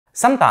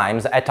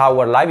Sometimes at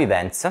our live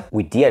events,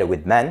 we deal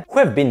with men who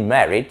have been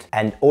married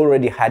and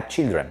already had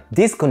children.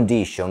 This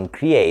condition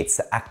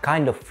creates a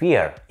kind of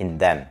fear in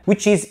them,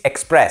 which is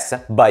expressed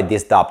by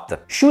this doubt.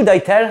 Should I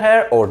tell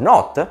her or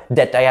not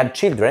that I have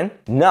children?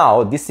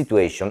 Now this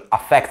situation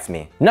affects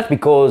me. Not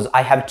because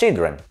I have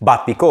children,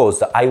 but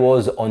because I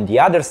was on the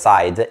other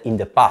side in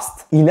the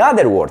past. In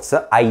other words,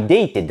 I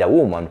dated a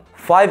woman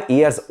 5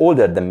 years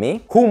older than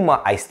me, whom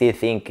I still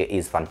think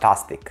is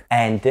fantastic,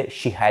 and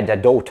she had a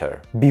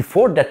daughter.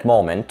 Before that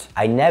moment,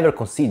 I never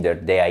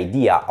considered the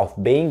idea of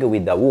being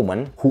with a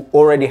woman who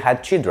already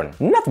had children.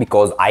 Not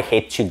because I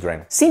hate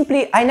children,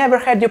 simply I never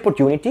had the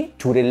opportunity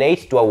to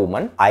relate to a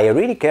woman I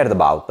really cared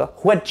about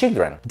who had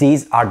children.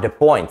 These are the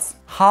points.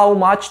 How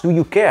much do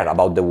you care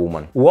about the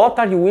woman? What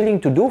are you willing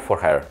to do for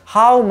her?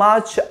 How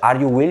much are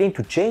you willing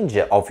to change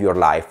of your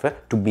life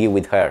to be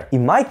with her?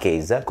 In my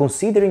case,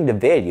 considering the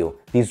value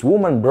this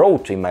woman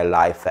brought in my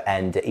life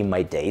and in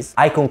my days,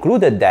 I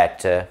concluded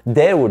that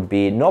there would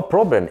be no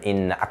problem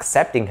in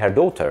accepting her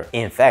daughter.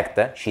 In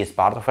fact, she is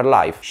part of her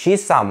life. She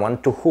is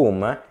someone to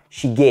whom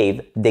she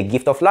gave the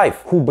gift of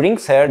life, who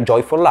brings her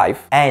joyful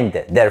life,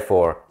 and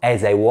therefore,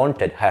 as I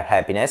wanted her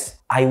happiness,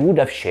 I would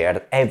have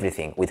shared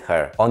everything with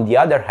her. On the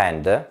other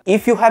hand,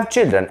 if you have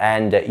children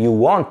and you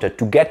want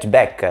to get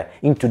back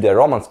into the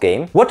romance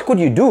game, what could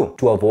you do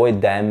to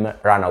avoid them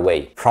run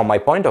away? From my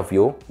point of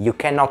view, you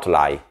cannot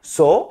lie.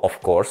 So,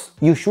 of course,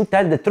 you should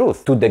tell the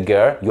truth to the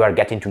girl you are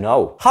getting to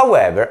know.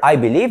 However, I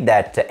believe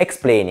that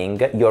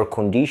explaining your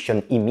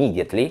condition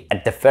immediately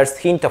at the first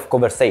hint of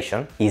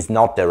conversation is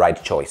not the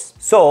right choice.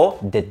 So,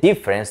 the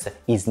difference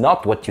is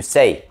not what you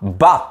say,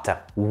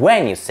 but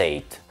when you say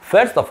it.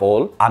 First of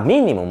all, a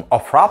minimum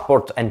of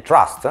rapport and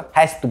trust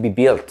has to be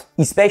built,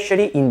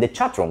 especially in the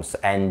chat rooms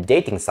and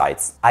dating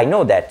sites. I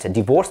know that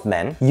divorced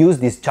men use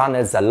these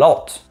channels a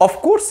lot. Of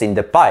course, in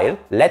the pile,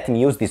 let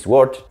me use this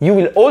word, you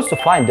will also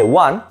find the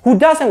one who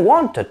doesn't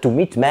want to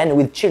meet men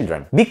with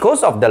children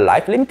because of the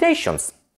life limitations.